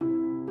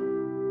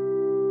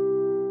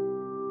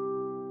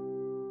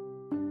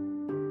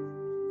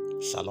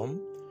Shalom.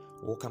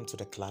 Welcome to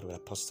the Cloud with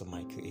Apostle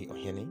Michael A.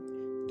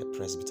 Ohene, the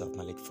presbyter of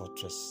Malik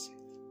Fortress,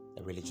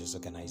 a religious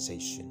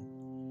organization.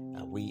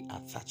 We are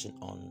touching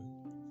on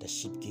the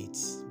sheep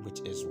gates,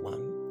 which is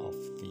one of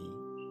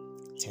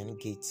the 10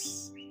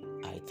 gates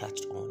I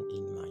touched on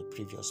in my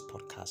previous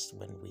podcast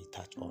when we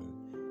touched on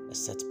a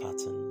set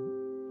pattern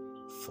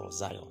for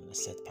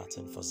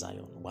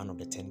Zion. One of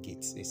the 10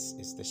 gates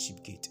is the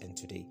sheep gate, and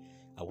today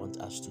I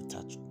want us to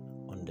touch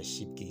on the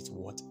sheep gate.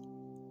 What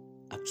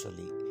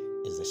actually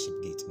is the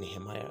sheep gate?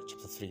 Nehemiah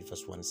chapter 3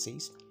 verse 1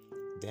 says,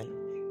 Then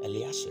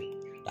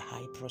Eliashib the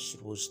high priest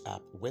rose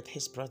up with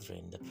his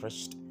brethren the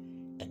priest,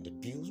 and they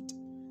built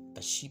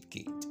the sheep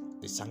gate.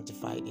 They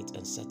sanctified it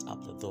and set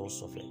up the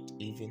doors of it,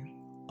 even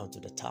unto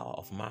the tower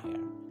of Mire.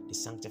 They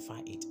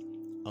sanctified it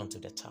unto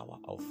the tower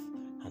of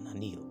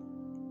Hananiel.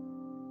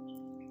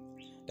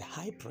 The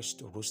high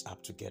priest rose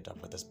up together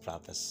with his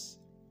brothers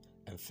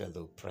and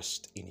fellow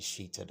priests,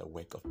 initiated the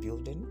work of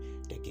building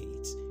the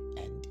gates,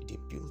 and they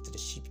built the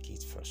sheep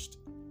gate first.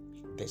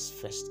 This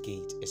first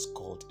gate is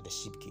called the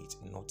sheep gate,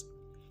 not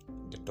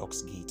the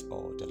dog's gate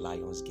or the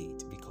lion's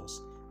gate,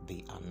 because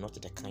they are not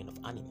the kind of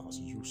animals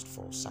used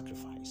for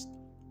sacrifice.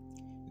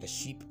 The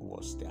sheep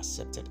was the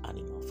accepted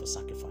animal for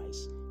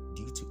sacrifice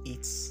due to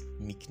its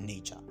meek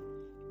nature.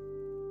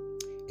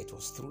 It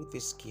was through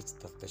this gate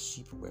that the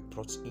sheep were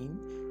brought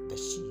in. The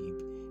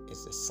sheep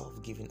is a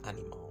self-giving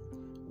animal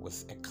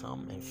with a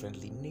calm and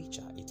friendly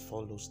nature. It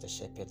follows the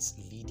shepherd's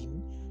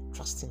leading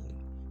trustingly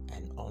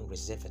and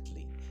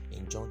unreservedly.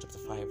 In John chapter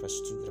 5 verse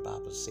 2, the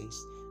Bible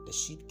says the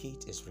sheep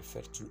gate is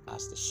referred to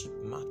as the sheep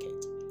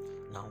market.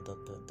 Now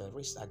there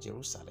is at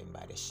Jerusalem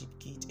by the sheep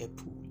gate a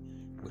pool,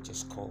 which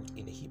is called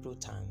in the Hebrew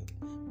tongue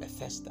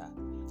Bethesda,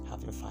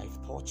 having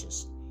 5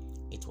 porches.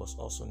 It was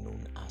also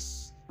known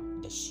as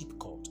the sheep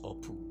court or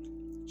pool.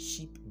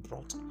 Sheep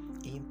brought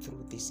in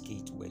through this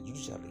gate were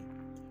usually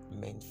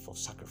meant for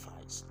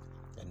sacrifice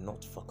and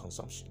not for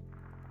consumption.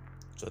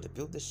 So they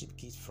built the sheep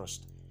gate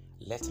first,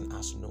 letting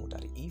us know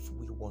that if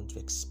we want to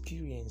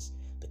experience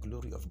the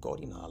glory of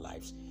God in our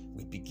lives,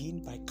 we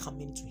begin by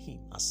coming to Him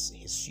as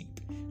His sheep.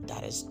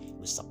 That is,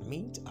 we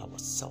submit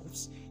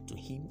ourselves to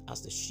Him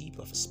as the sheep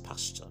of His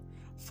pasture,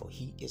 for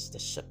He is the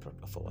shepherd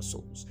of our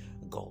souls.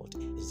 God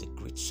is the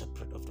great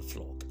shepherd of the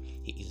flock.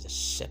 He is the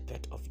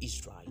shepherd of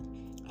Israel.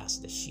 As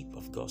the sheep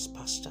of God's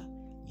pasture,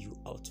 you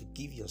ought to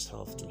give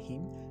yourself to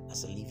Him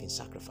as a living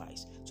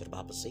sacrifice. So the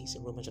Bible says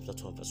in Romans chapter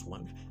 12 verse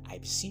 1, I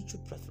beseech you,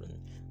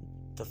 brethren,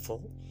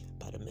 therefore,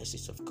 by the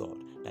mercies of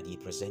God, that ye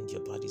present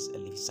your bodies a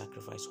living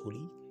sacrifice,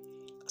 holy,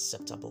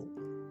 acceptable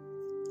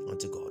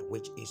unto God,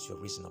 which is your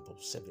reasonable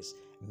service.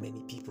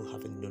 Many people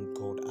haven't known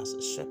God as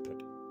a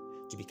shepherd.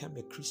 To become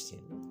a Christian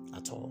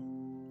at all,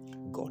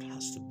 God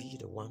has to be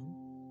the one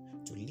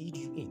to lead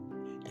you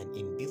in. And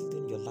in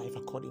building your life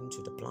according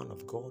to the plan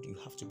of God, you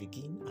have to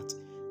begin at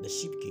the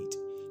sheep gate.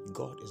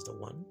 God is the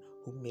one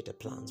who made the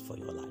plans for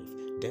your life.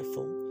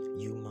 Therefore,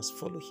 you must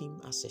follow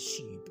Him as a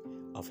sheep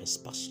of His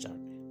pasture.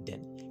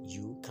 Then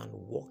you can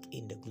walk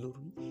in the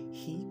glory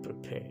He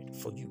prepared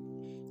for you.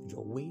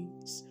 Your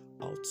ways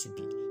ought to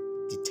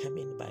be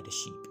determined by the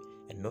sheep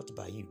and not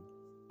by you.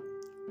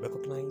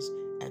 Recognize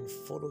and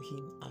follow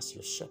Him as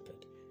your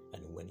shepherd.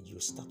 And when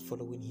you start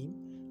following Him,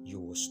 you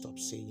will stop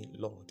saying,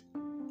 Lord,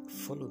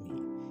 follow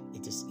me.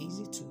 It is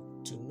easy to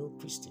know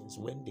Christians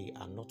when they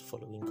are not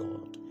following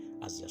God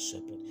as their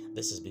shepherd.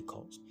 This is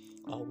because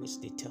always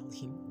they tell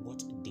Him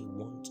what they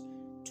want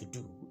to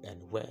do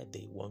and where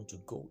they want to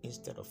go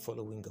instead of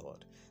following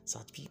God.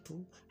 Such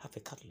people have a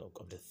catalog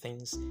of the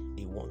things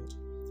they want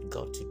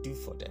God to do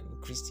for them.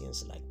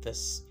 Christians like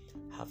this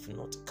have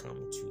not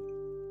come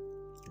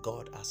to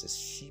God as His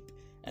sheep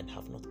and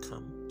have not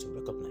come to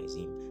recognize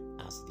Him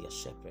as their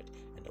shepherd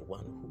and the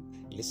one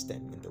who leads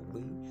them in the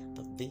way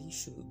that they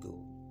should go.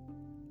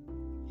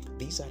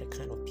 These are the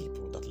kind of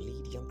people that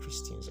lead young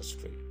Christians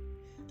astray.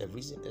 The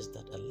reason is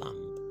that a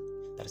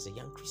lamb that is a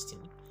young Christian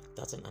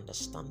doesn't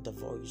understand the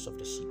voice of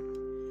the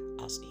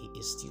sheep as he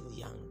is still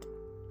young.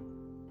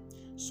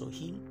 So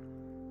he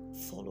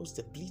follows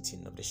the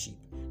bleating of the sheep.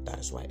 That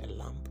is why a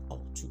lamb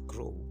ought to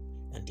grow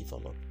and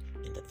develop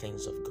in the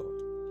things of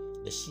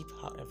God. The sheep,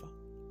 however,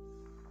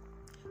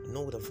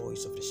 know the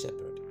voice of the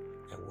shepherd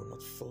and will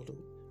not follow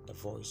the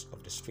voice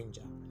of the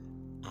stranger.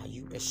 Are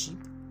you a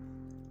sheep?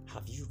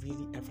 Have you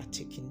really ever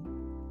taken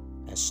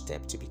a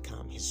step to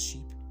become his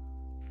sheep?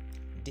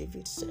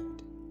 David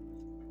said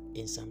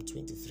in Psalm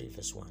 23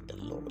 verse 1, the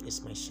Lord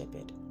is my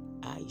shepherd,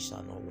 I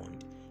shall not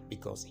want,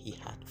 because he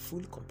had full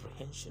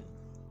comprehension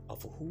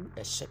of who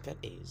a shepherd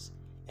is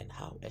and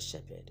how a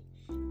shepherd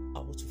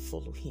ought to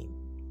follow him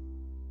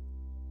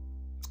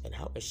and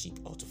how a sheep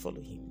ought to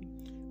follow him.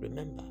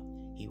 Remember,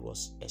 he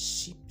was a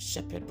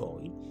shepherd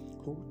boy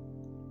who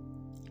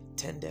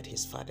tended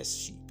his father's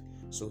sheep,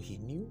 so he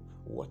knew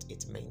what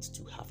it meant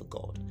to have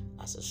God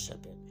as a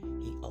shepherd.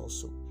 He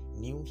also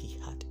knew he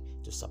had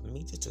to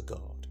submit to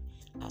God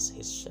as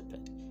his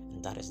shepherd,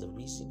 and that is the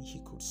reason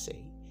he could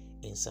say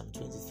in Psalm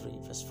 23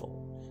 verse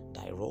 4,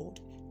 thy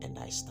rod and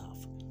thy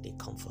staff, they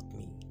comfort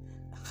me.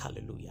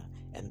 Hallelujah.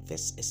 And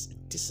this is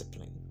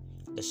discipline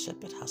The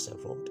shepherd has a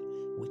rod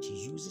which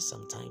he uses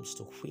sometimes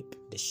to whip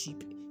the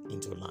sheep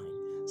into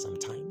line.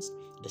 Sometimes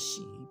the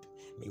sheep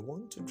may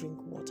want to drink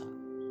water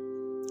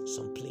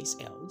someplace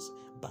else,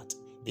 but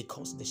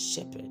because the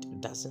shepherd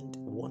doesn't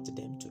want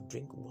them to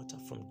drink water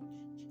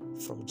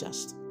from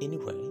just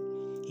anywhere,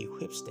 he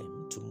whips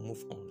them to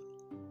move on.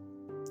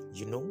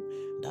 You know,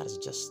 that is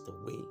just the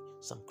way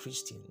some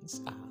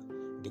Christians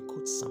are. They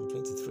quote Psalm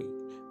 23,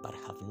 but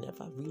have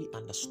never really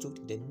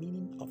understood the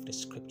meaning of the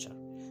scripture.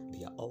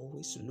 They are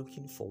always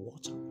looking for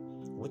water,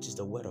 which is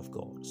the word of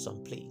God,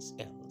 someplace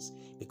else,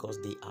 because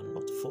they are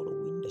not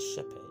following the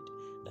shepherd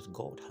that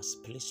God has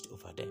placed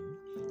over them.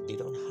 They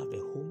don't have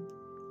a home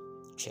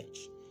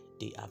church.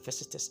 They are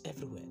visitors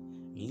everywhere,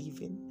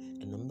 living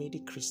a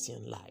nomadic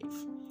Christian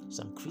life.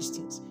 Some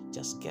Christians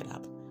just get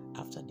up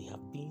after they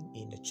have been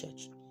in the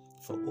church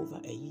for over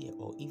a year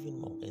or even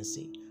more and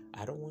say,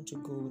 I don't want to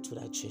go to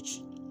that church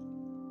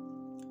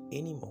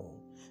anymore.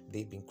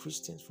 They've been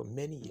Christians for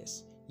many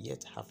years,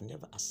 yet have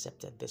never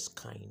accepted this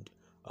kind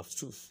of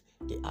truth.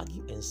 They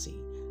argue and say,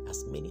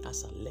 as many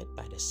as are led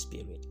by the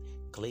Spirit,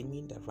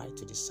 claiming the right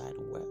to decide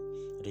where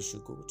they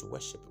should go to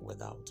worship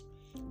without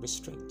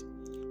restraint.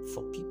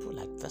 For people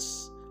like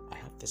this, I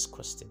have this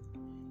question.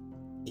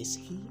 Is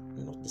he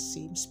not the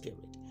same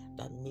Spirit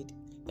that made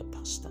the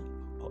pastor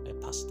or a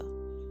pastor,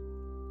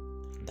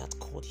 that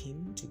called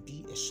him to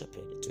be a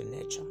shepherd, to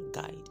nurture,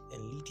 guide,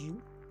 and lead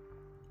you?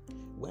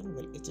 When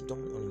will it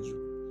dawn on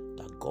you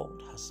that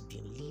God has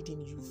been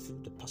leading you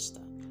through the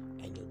pastor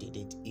and you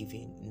didn't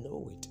even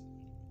know it?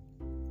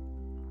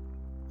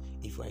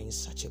 If you are in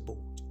such a boat,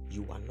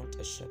 you are not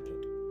a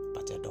shepherd,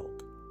 but a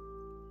dog.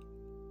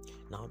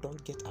 Now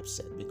don't get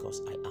upset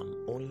because I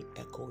am only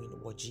echoing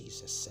what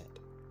Jesus said.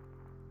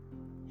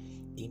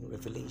 In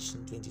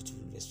Revelation 22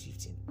 verse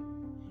 15,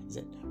 he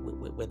said,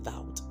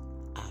 without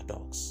are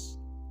dogs.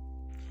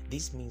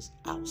 This means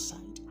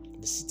outside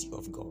the city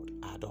of God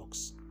are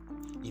dogs.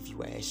 If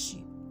you are a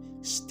sheep,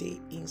 stay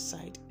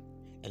inside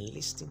and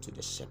listen to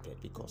the shepherd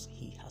because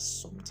he has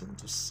something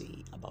to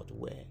say about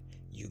where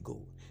you go.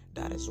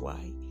 That is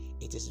why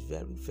it is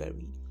very,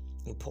 very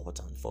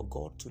important for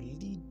God to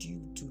lead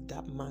you to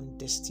that man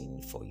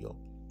destined for your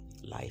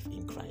life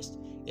in Christ.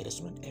 It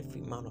is not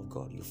every man of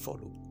God you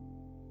follow.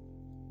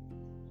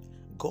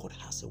 God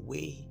has a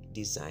way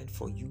designed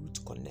for you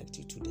to connect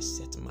you to the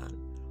set man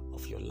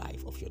of your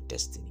life, of your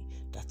destiny,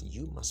 that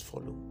you must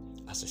follow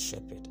as a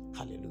shepherd.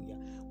 Hallelujah.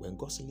 When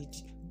God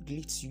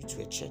leads you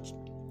to a church,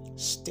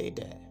 stay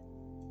there.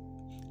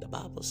 The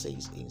Bible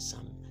says in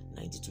Psalm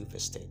 92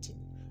 verse 13,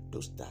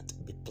 those that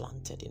be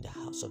planted in the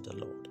house of the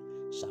Lord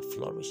shall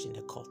flourish in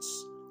the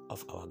courts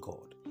of our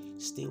God.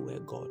 Stay where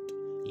God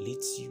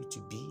leads you to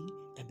be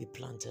and be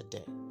planted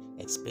there,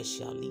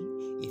 especially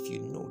if you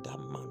know that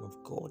man of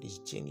God is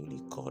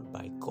genuinely called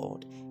by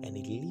God and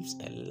he lives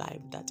a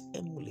life that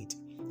emulates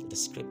the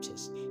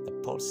scriptures.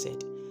 That Paul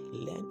said,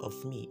 learn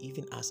of me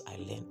even as I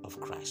learn of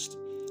Christ.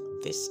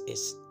 This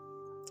is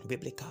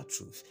biblical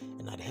truth,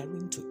 and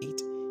adhering to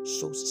it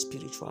shows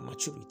spiritual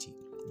maturity.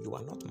 You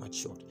are not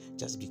matured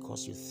just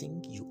because you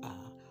think you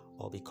are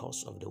or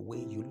because of the way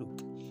you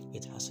look.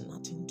 It has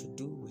nothing to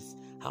do with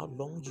how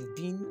long you've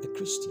been a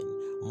Christian.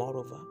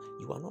 Moreover,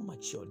 you are not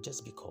mature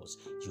just because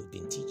you've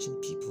been teaching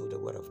people the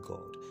word of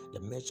God. The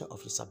measure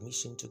of your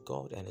submission to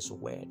God and his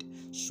word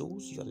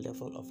shows your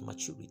level of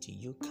maturity.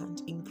 You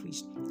can't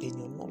increase in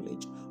your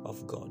knowledge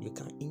of God. You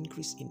can't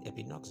increase in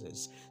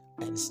epignosis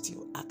and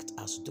still act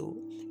as though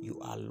you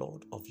are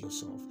Lord of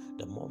yourself.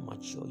 The more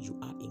mature you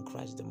are in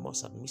Christ, the more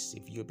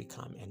submissive you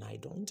become. And I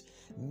don't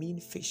mean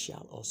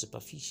facial or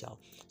superficial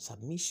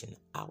submission.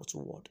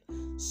 Outward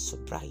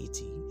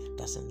sobriety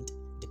doesn't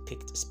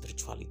depict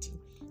spirituality.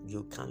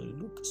 You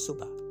can look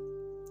sober,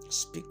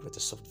 speak with a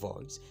soft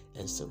voice,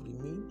 and still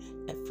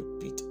remain every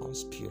bit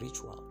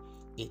unspiritual.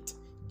 It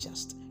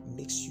just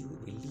makes you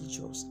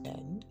religious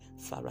and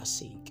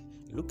Pharisaic.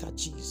 Look at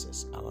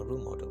Jesus, our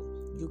role model.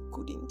 You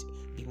couldn't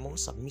be more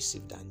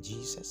submissive than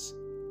Jesus.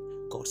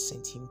 God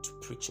sent him to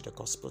preach the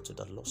gospel to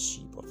the lost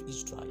sheep of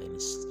Israel, and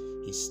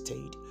he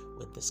stayed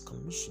with this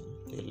commission.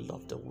 He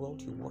loved the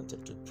world he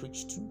wanted to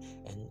preach to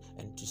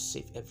and to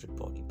save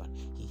everybody, but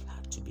he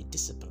had to be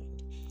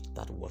disciplined.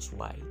 That was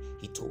why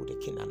he told the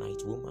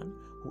Canaanite woman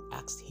who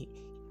asked him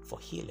for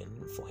healing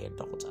for her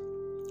daughter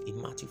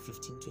in Matthew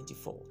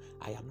 15:24,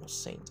 I am not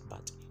sent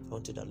but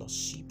unto the lost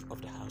sheep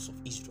of the house of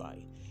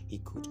Israel. He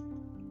could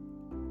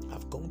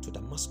have gone to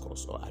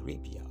Damascus or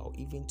Arabia or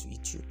even to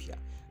Ethiopia,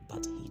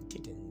 but he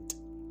didn't.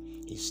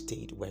 He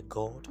stayed where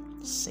God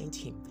sent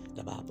him.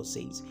 The Bible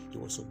says he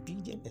was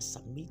obedient and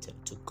submitted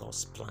to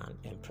God's plan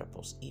and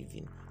purpose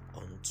even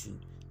unto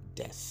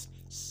death.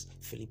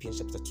 Philippians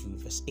chapter 2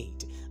 verse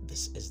 8.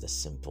 This is the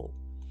simple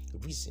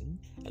reason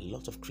a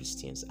lot of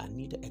Christians are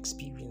neither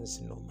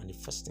experiencing nor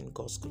manifesting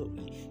God's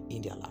glory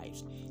in their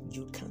lives.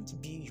 You can't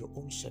be your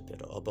own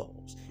shepherd or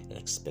boss and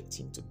expect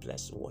him to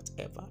bless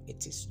whatever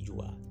it is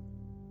you are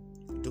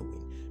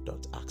doing.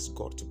 Don't ask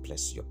God to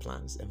bless your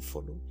plans and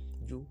follow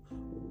you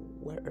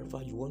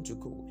wherever you want to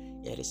go,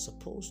 it is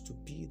supposed to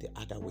be the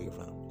other way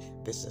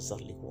around. This is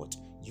exactly what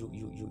you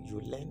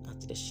learn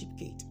at the sheep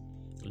gate.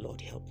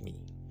 Lord, help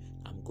me.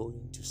 I'm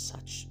going to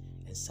such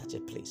and such a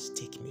place.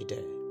 Take me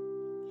there.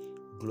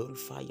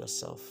 Glorify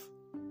yourself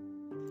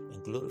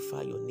and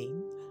glorify your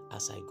name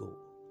as I go.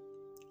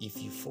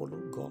 If you follow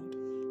God,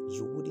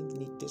 you wouldn't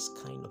need this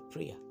kind of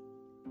prayer.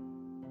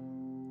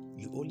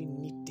 You only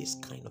need this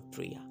kind of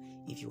prayer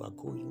if you are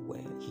going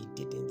where He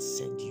didn't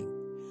send you.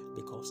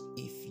 Because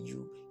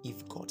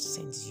if God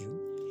sends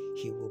you,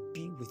 He will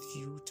be with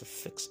you to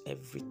fix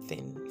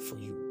everything for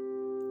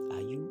you.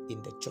 Are you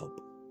in the job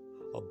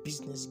or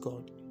business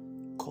God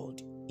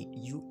called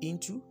you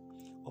into,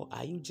 or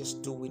are you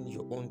just doing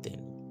your own thing?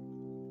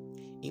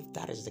 If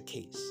that is the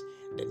case,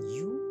 then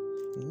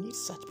you need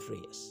such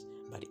prayers.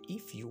 But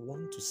if you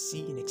want to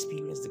see and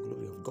experience the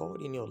glory of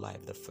God in your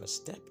life, the first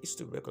step is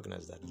to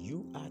recognize that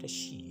you are the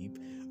sheep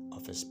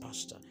of His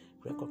pasture.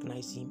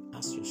 Recognize Him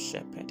as your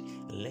shepherd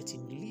and let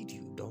Him lead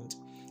you. Don't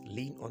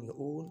lean on your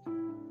own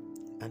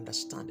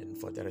understanding,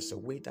 for there is a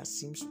way that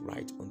seems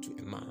right unto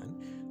a man,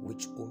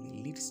 which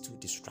only leads to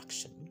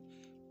destruction.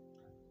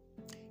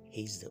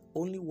 He is the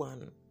only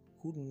one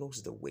who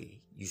knows the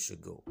way you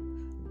should go.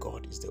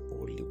 God is the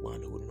only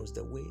one who knows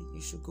the way you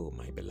should go,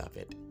 my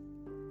beloved.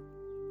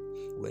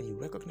 When you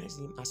recognize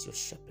Him as your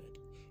shepherd,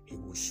 He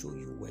will show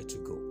you where to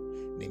go.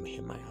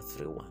 Nehemiah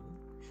 3:1.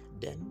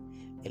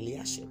 Then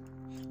Eliashib,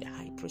 the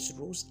high priest,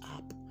 rose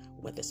up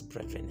with his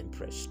brethren and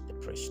the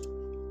priest,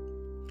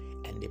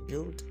 and they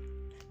built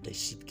the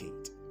sheep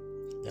gate.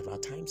 There are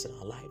times in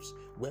our lives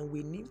when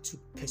we need to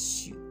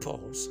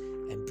pause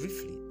and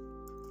briefly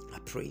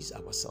appraise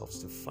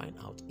ourselves to find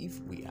out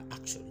if we are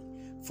actually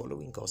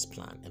following God's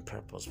plan and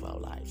purpose for our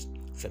lives.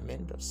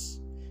 Tremendous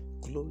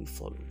glory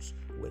follows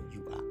when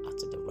you are at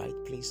the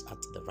right place at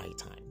the right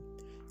time.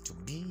 To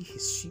be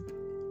His sheep,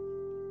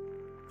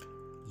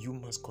 you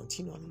must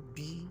continually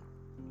be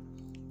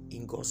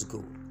in God's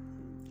goal.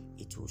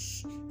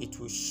 It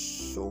will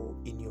show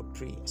in your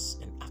prayers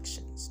and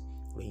actions.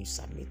 When you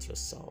submit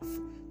yourself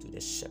to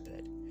the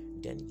shepherd,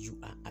 then you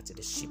are at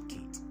the sheep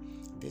gate.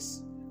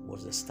 This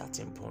was the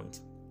starting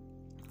point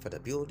for the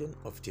building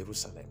of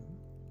Jerusalem.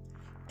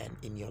 And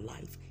in your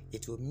life,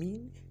 it will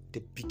mean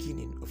the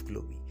beginning of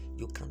glory.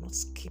 You cannot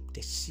skip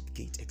the sheep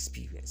gate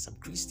experience. Some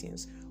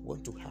Christians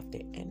want to have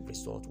the end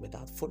result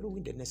without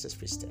following the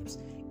necessary steps.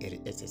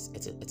 It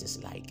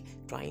is like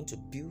trying to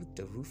build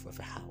the roof of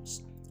a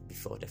house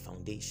before the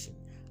foundation.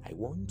 I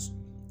want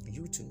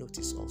you to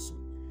notice also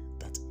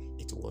that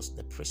it was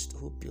the priest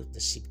who built the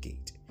sheep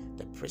gate.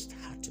 The priest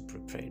had to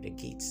prepare the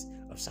gates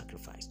of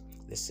sacrifice.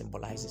 This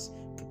symbolizes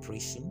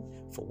preparation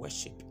for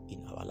worship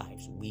in our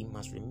lives. We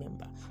must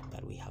remember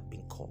that we have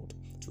been called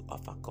to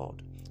offer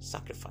God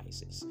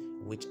sacrifices,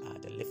 which are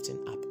the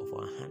lifting up of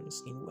our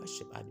hands in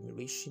worship,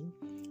 admiration,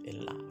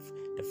 and love,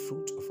 the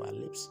fruit of our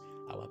lips,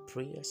 our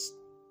prayers,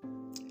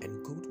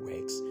 and good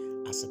works.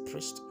 As a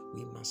priest,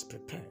 we must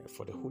prepare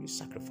for the holy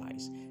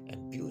sacrifice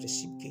and build a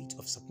sheep gate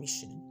of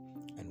submission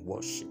and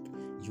worship.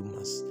 You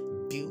must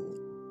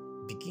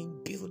begin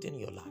building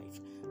your life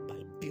by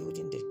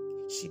building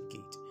the sheep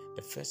gate,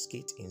 the first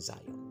gate in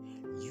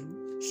Zion.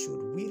 You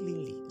should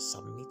willingly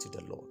submit to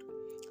the Lord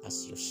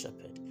as your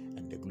shepherd,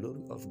 and the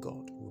glory of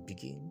God will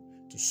begin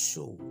to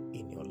show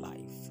in your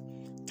life.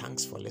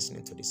 Thanks for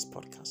listening to this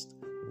podcast.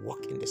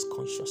 Walk in this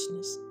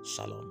consciousness.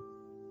 Shalom.